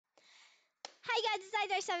Hey guys,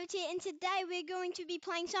 it's OfficialAJSavage here, and today we're going to be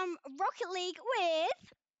playing some Rocket League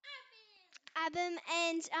with Abam,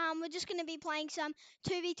 and we're just going to be playing some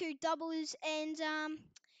 2v2 doubles, and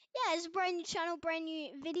yeah, it's a brand new channel, brand new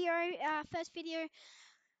video, first video,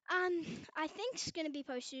 I think it's going to be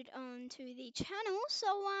posted onto the channel, so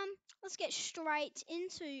let's get straight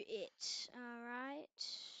into it. Alright.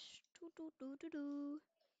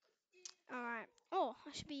 Alright. Oh,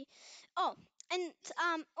 I should be, oh, and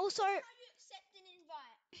also, How do you accept an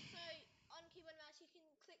invite? So on keyboard and mouse you can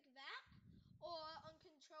click that, or on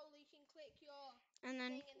control you can click your and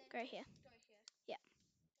then thing and then go just here. go here. Yeah.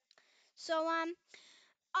 So I'm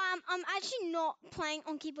actually not playing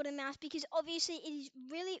on keyboard and mouse because obviously it is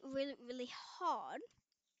really hard.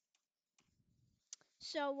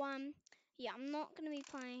 So yeah, I'm not gonna be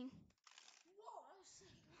playing. Whoa, that was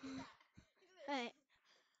sick. Look at that. Look at this. Hey,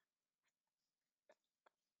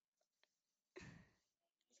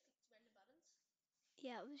 Just click random buttons.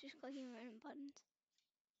 yeah, I was just clicking random buttons.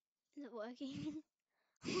 Is it working?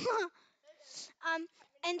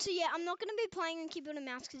 And so yeah, I'm not gonna be playing on keyboard and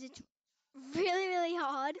mouse because it's really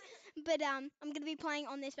hard. But I'm gonna be playing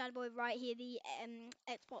on this bad boy right here, the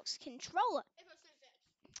Xbox controller.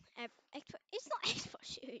 It's not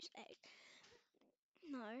Xbox Series X.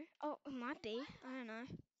 No. Oh, it might be. I don't know.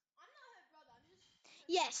 I'm not her brother, I'm just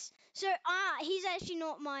Yes. So he's actually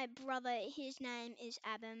not my brother. His name is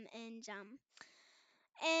Abam,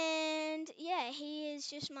 and yeah, he is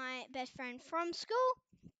just my best friend from school.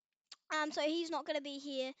 So he's not going to be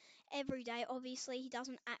here every day. Obviously, he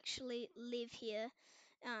doesn't actually live here.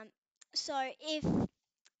 Um, so if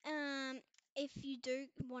you do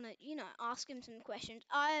want to, ask him some questions,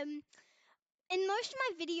 in most of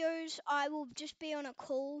my videos, I will just be on a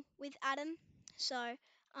call with Adam. So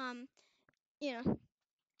you know,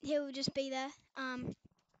 he'll just be there.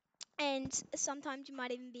 And sometimes you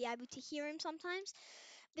might even be able to hear him sometimes.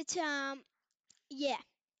 But yeah.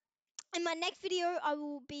 In my next video, I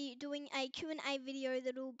will be doing a Q&A video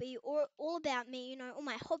that will be all about me, all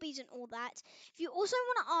my hobbies and all that. If you also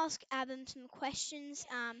want to ask Abam some questions,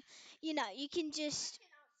 you can just,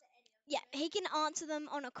 yeah, he can answer them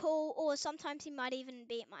on a call, or sometimes he might even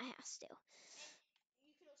be at my house still.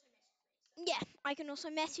 And you can also message me. So. Yeah, I can also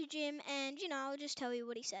message him, and I'll just tell you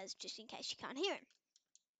what he says, just in case you can't hear him.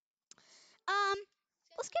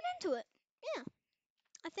 Let's get into it. Yeah,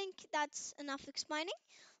 I think that's enough explaining.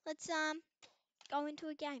 Let's go into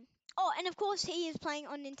a game. Oh, and of course he is playing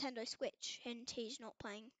on Nintendo Switch, and he's not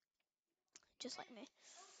playing just like me.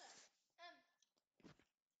 Also,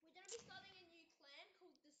 we're gonna be starting a new clan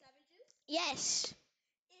called the Savages. Yes.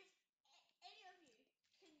 If any of you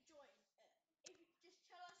can join, if you just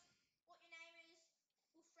tell us what your name is,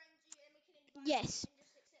 we'll friend you and we can invite Yes. you and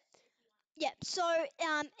just accept it if you want. Yeah. So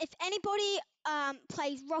if anybody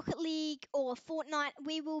plays Rocket League or Fortnite,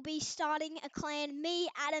 we will be starting a clan. Me,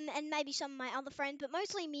 Adam, and maybe some of my other friends, but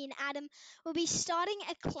mostly me and Adam will be starting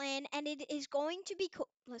a clan, and it is going to be called.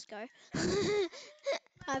 Let's go.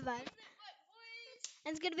 High five.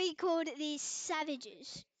 And it's going to be called the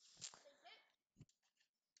Savages.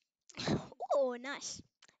 Oh, nice.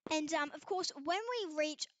 And of course, when we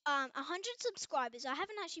reach 100 subscribers, I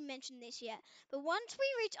haven't actually mentioned this yet, but once we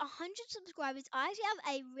reach 100 subscribers, I actually have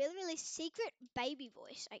a really secret baby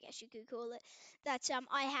voice, I guess you could call it, that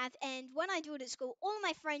I have. And when I do it at school, all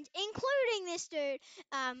my friends, including this dude,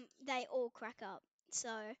 they all crack up.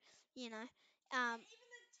 So, you know. Even our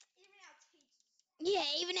teachers. Yeah,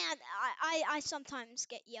 even now, I sometimes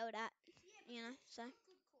get yelled at, so. For a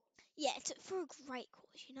good cause. Yeah, it's for a great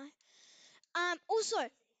cause. Also,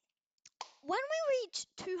 when we reach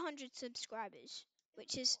 200 subscribers,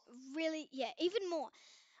 which is really, yeah, even more,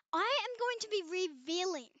 I am going to be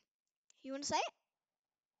revealing. You want to say it?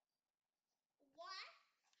 Why?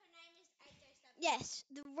 Her name is AJ Savage. Yes,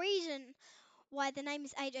 the reason why the name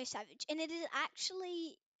is AJ Savage, and it is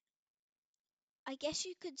actually, I guess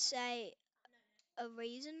you could say, a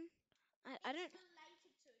reason. I don't. It's related to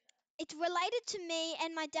her. It's related to me,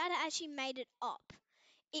 and my dad actually made it up.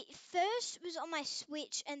 It first was on my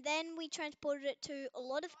Switch, and then we transported it to a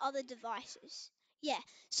lot of other devices. Yeah,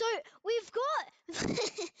 so we've got,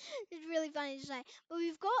 it's really funny to say, but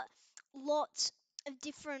we've got lots of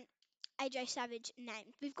different AJ Savage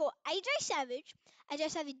names. We've got AJ Savage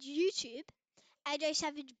YouTube, AJ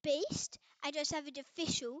Savage Beast, AJ Savage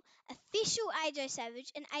Official, Official AJ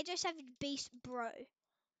Savage, and AJ Savage Beast Bro.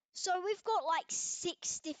 So we've got like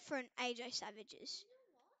 6 different AJ Savages. You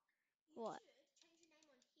know what? What? Should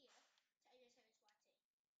change your name on here to AJ Savage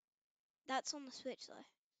YT. That's on the Switch though.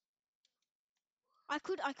 I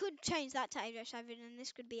could change that to AJ Savage, and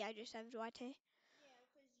this could be AJ Savage YT. Yeah, because you play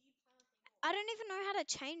with me more. I don't even know how to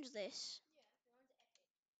change this. Yeah,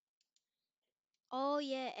 Oh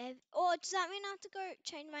yeah. Oh, does that mean I have to go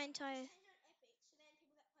change my entire? Just change it on Epic, so then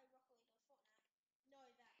people that play Rocket League or Fortnite know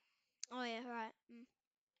that it's on Oh there. yeah, right. But yeah.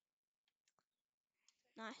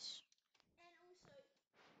 Nice. And also,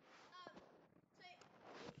 so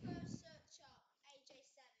if you first search up AJ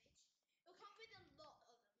Savage, it'll come with a lot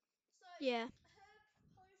of them. So Yeah. her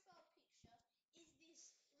profile picture is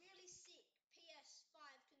this really sick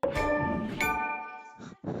PS5 controller.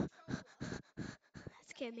 That Is that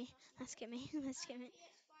scared okay, me. Musty That boy? scared me. That scared me.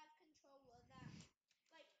 PS5 controller that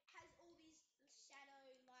like has all these shadow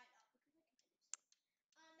light up because I can turn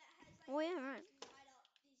this on. That has like Oh all yeah, right. these light up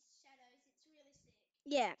these shadows. It's really sick.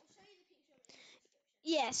 Yeah. I'll show you the picture in the description.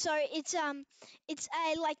 Yeah, so it's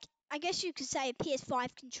a like I guess you could say a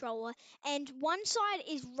PS5 controller, and one side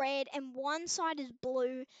is red and one side is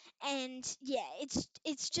blue, and yeah, it's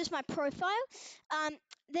just my profile. Um,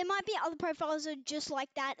 there might be other profiles that are just like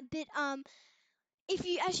that, but if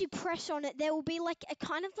you actually press on it, there will be like a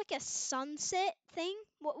kind of like a sunset thing.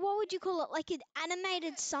 What would you call it? Like an Like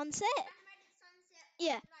animated a sunset? animated sunset on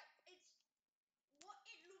Yeah, like it's what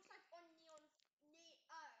it looks like on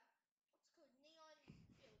what's it called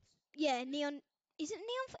neon fields. yeah, neon. Is it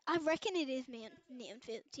neon? I reckon it is neon Neon fields. neon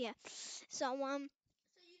fields. Yeah. So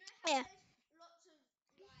So you know how yeah. there's lots of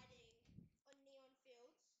lighting on neon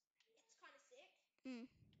fields? It's kind of sick. Mm.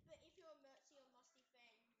 But if you're a Mertzy or Musty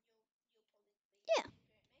fan, you'll probably be Yeah.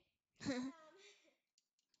 angry at me. Um,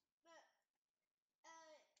 but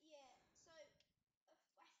yeah.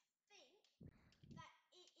 So I think that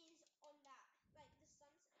it is on that like the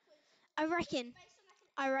sunset because I it's reckon. based on like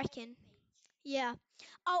an I animated reckon. beach. Yeah.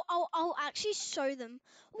 I'll actually show them.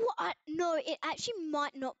 Well, no, it actually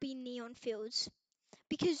might not be neon fields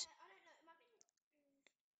because Yeah, I don't know. It might be.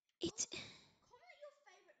 it's. Also, comment your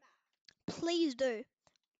favorite map. Please do.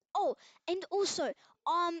 Oh, and also,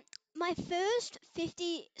 my first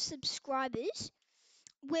 50 subscribers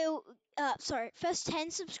will, sorry, first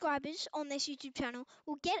 10 subscribers on this YouTube channel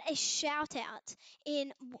will get a shout out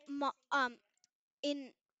in Every single video.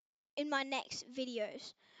 in in my next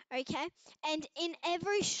videos, okay? And Every in single video.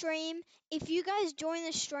 every stream, if you guys join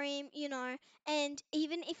the stream, and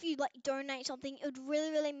even if you like donate something, it would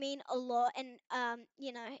really really mean a lot, and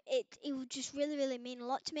it would just really really mean a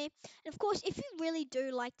lot to me. And of course, if you really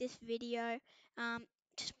do like this video,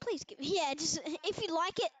 just please give yeah, just Like if you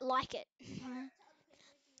like it, like it. share it to other people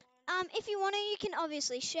if you want. If you want to, you can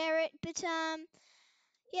obviously share it, but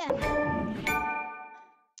yeah,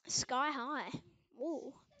 sky high. Should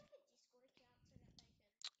Ooh, you get like a Discord account so that they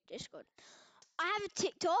can Discord. I have a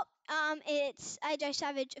TikTok. It's AJ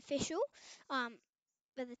Savage official.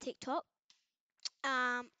 With a TikTok.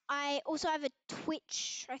 I also have a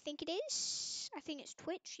Twitch. I think it is. I think it's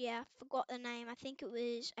Twitch. Yeah, forgot the name. I think it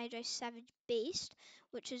was AJ Savage Beast,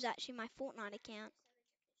 which is actually my Fortnite account. AJ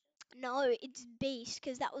Savage official? No, it's Beast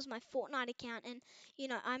because that was my Fortnite account, and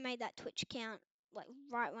I made that Twitch account like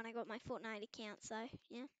right when I got my Fortnite account. So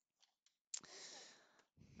yeah. Also,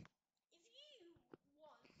 if you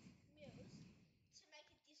want Mills to make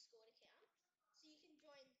a Discord account so you can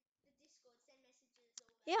join the Discord, send messages,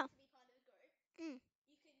 all that Yeah. to be part of a group, Mm.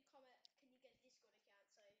 you can comment, can you get a Discord account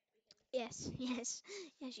so we can Yes. Yes.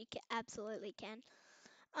 Yes. You absolutely can.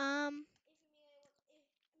 Um. if Mills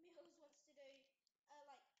wants to do like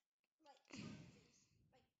challenges like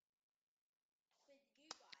with you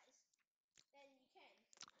guys, then you can.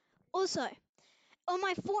 Also, on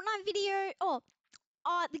my Fortnite video,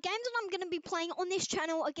 the games that I'm going to be playing on this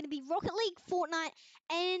channel are going to be Rocket League, Fortnite,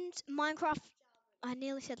 and Minecraft. Java I edition.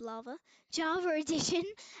 nearly said lava. Java edition.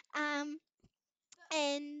 Um, But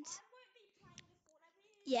and I won't be playing the Fortnite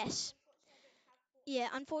videos because yes, unfortunately I don't have yeah.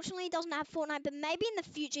 Fortnite. Unfortunately, he doesn't have Fortnite, but maybe in the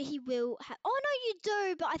future he will. Oh no, you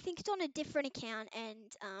do, but I think it's on a different account.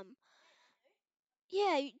 And Mate, I know.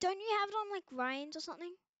 yeah, don't you have it on like Reigns or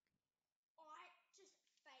something? I just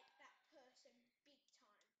fake that person big time.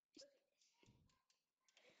 Look at this.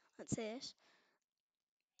 Ready? Let's see this.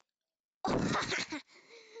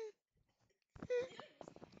 I'm doing this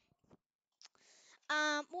though.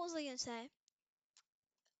 What was I gonna say?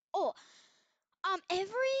 Oh,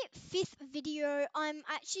 every fifth video, I'm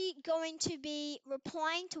actually going to be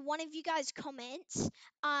replying to one of you guys' comments,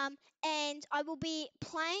 and I will be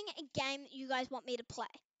playing a game that you guys want me to play.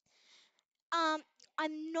 Um, Yeah.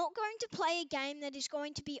 I'm not going to play a game that is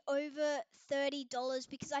going to be over $30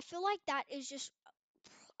 because I feel like that is just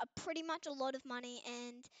pretty much a lot of money.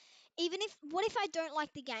 And even if, what if I don't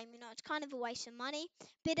like the game? It's kind of a waste of money.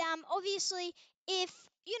 But obviously, if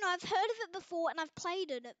I've heard of it before and I've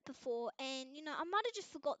played it before, and I might have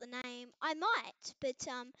just forgot the name. I might, but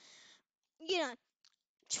you know,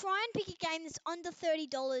 try and pick a game that's under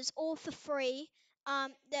 $30 or for free.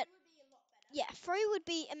 Yeah, That free would be a lot better. Yeah, free would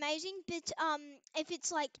be amazing, but if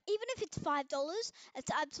it's like even if it's $5,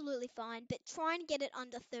 it's absolutely fine. But try and get it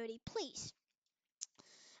under 30, please.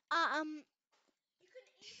 Um, You can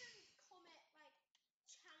even comment like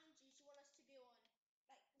challenges you want us to do on,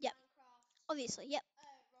 like yep, Minecraft, obviously, yep.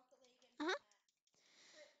 Rocket League, and Uh huh.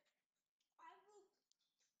 Fortnite. But I will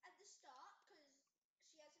at the start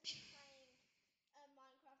because she hasn't been playing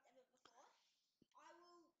Minecraft ever before. I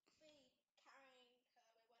will be carrying her with one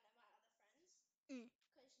of my other friends Mm. because she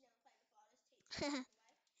never played before. I'll just teach her along the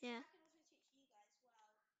way, and Yeah, I can also teach you guys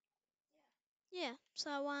well. Yeah. yeah. So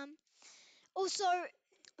also,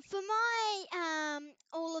 for my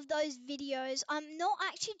all of those videos, I'm not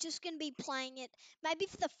actually just going to be playing it. Maybe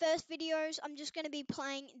for the first videos, I'm just going to be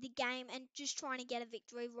playing the game and just trying to get a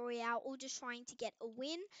victory royale or just trying to get a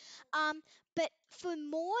win. Um, but for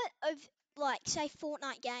more of like say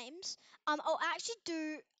Fortnite games, I'll actually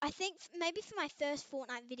do. I think maybe for my first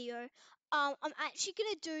Fortnite video, I'm actually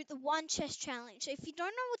gonna do the one chest challenge. So if you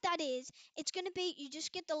don't know what that is, it's going to be you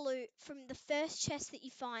just get the loot from the first chest that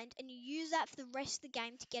you find and you use that for the rest of the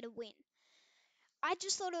game to get a win. I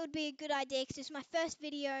just thought it would be a good idea because it's my first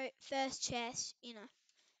video, first chest, it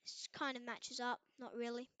kind of matches up. Not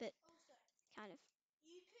really, but Also, kind of.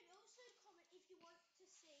 you can also comment if you want to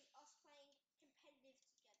see us playing competitive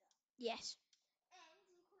together. Yes. And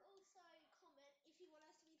you could also comment if you want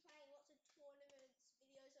us to be playing lots of tournaments,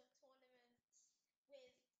 videos of tournaments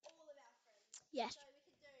with all of our friends. Yes. So we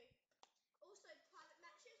could do also private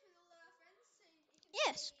matches with all of our friends so you can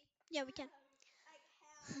Yes. see Yeah, we can. like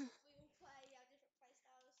how we will play our different play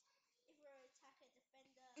styles. If we're an attacker,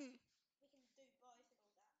 defender, Mm. we can do both and all that.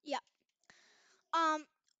 Yeah.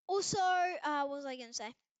 Also, what was I gonna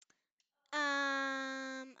say?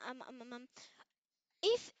 Um. Um. Um. um, um,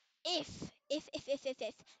 if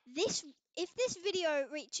if this video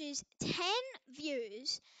reaches 10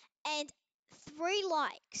 views and 3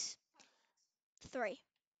 likes, 5 likes. 3.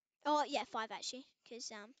 Oh yeah, 5 actually,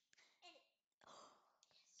 because And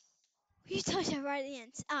yes. you told her right at the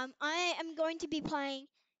end. I am going to be playing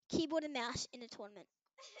keyboard and mouse in a tournament.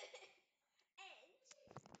 And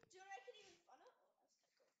do you know what I can even funner? Oh,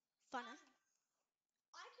 that's kind of cool. Funner.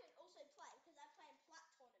 I can also play because I play in plat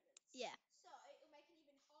tournaments. Yeah. So it'll make it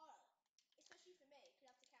even harder, especially for me because I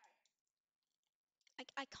have to carry.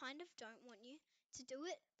 I kind of don't want you to do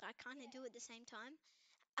it, but I kind of Yeah. do at the same time.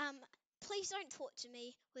 Um, please don't torture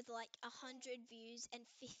me with like Yeah. 100 views and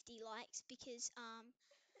 50 likes because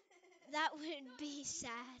that No, would be you won't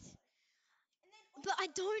sad. though. And then But I also,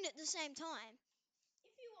 don't at the same time.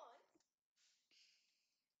 if you want,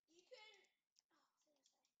 you can.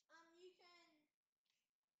 Oh, what was I gonna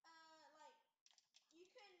say? You can, like, you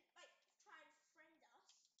can like try and friend us,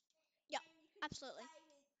 Yep, and you can absolutely. play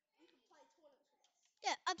with. You can play tournaments with us.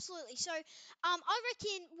 Yeah, absolutely. So, I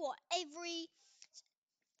reckon what every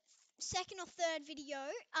second or third video.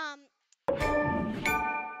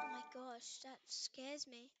 Oh my gosh, that scares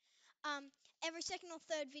me. Every second or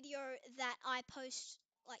third video that I post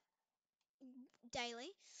like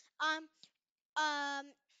daily, um,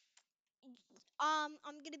 um,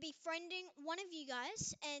 I'm gonna be friending one of you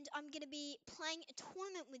guys, and I'm gonna be playing a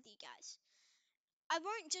tournament with you guys. I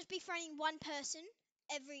won't just be friending one person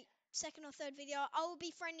every second or third video. I will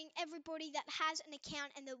be friending everybody that has an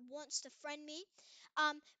account and that wants to friend me.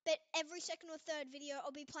 But every second or third video,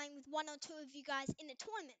 I'll be playing with one or two of you guys in a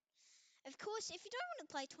tournament. Of course, if you don't want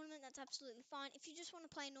to play a tournament, that's absolutely fine. If you just want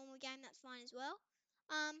to play a normal game, that's fine as well.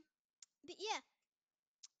 But yeah,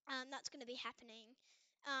 that's going to be happening.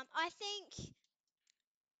 I think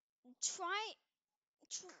try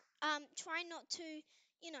try not to,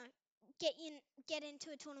 you know, get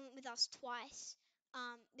into a tournament with us twice.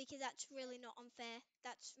 Because that's Yeah. really not unfair.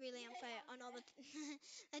 That's really Really unfair on unfair. other.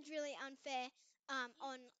 That's really unfair. You,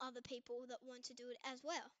 On other people that want to do it as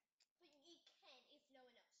well. but you can if no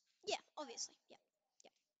one else. Yeah, obviously. Yeah.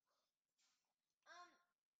 Yeah. Um,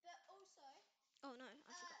 but also, Oh no,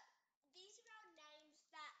 I forgot. these are our names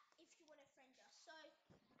that if you want to friend us. So,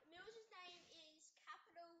 Mills' name is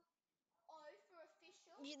capital O for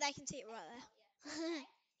official. They can see it right Oh yeah. there. Okay.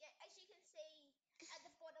 Yeah, as you can see at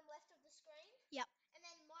the bottom left of the screen. Yep. And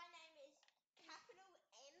then my name is capital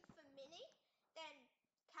M for mini, then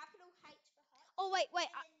capital H for hutch, Oh wait, and then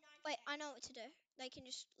wait. I 98. know what to do. They can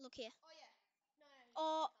just look here. Oh yeah. No,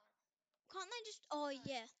 Or they can't. can't they just? Oh No.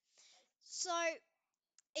 yeah. Wait. So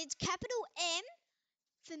it's capital M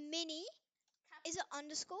for mini. Is it Capital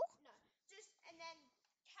underscore? No. Just and then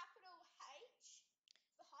capital H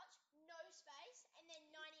for hutch, no space, and then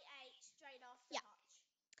 98 straight after Yeah. hutch.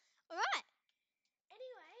 All right.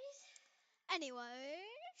 Anyways, Anyway,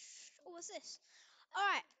 what was this? All um,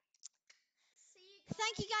 right. see you Thank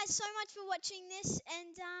thank you guys so much for watching this,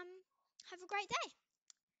 and have a great day.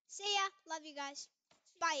 See ya. Love you guys. See you.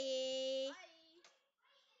 Bye.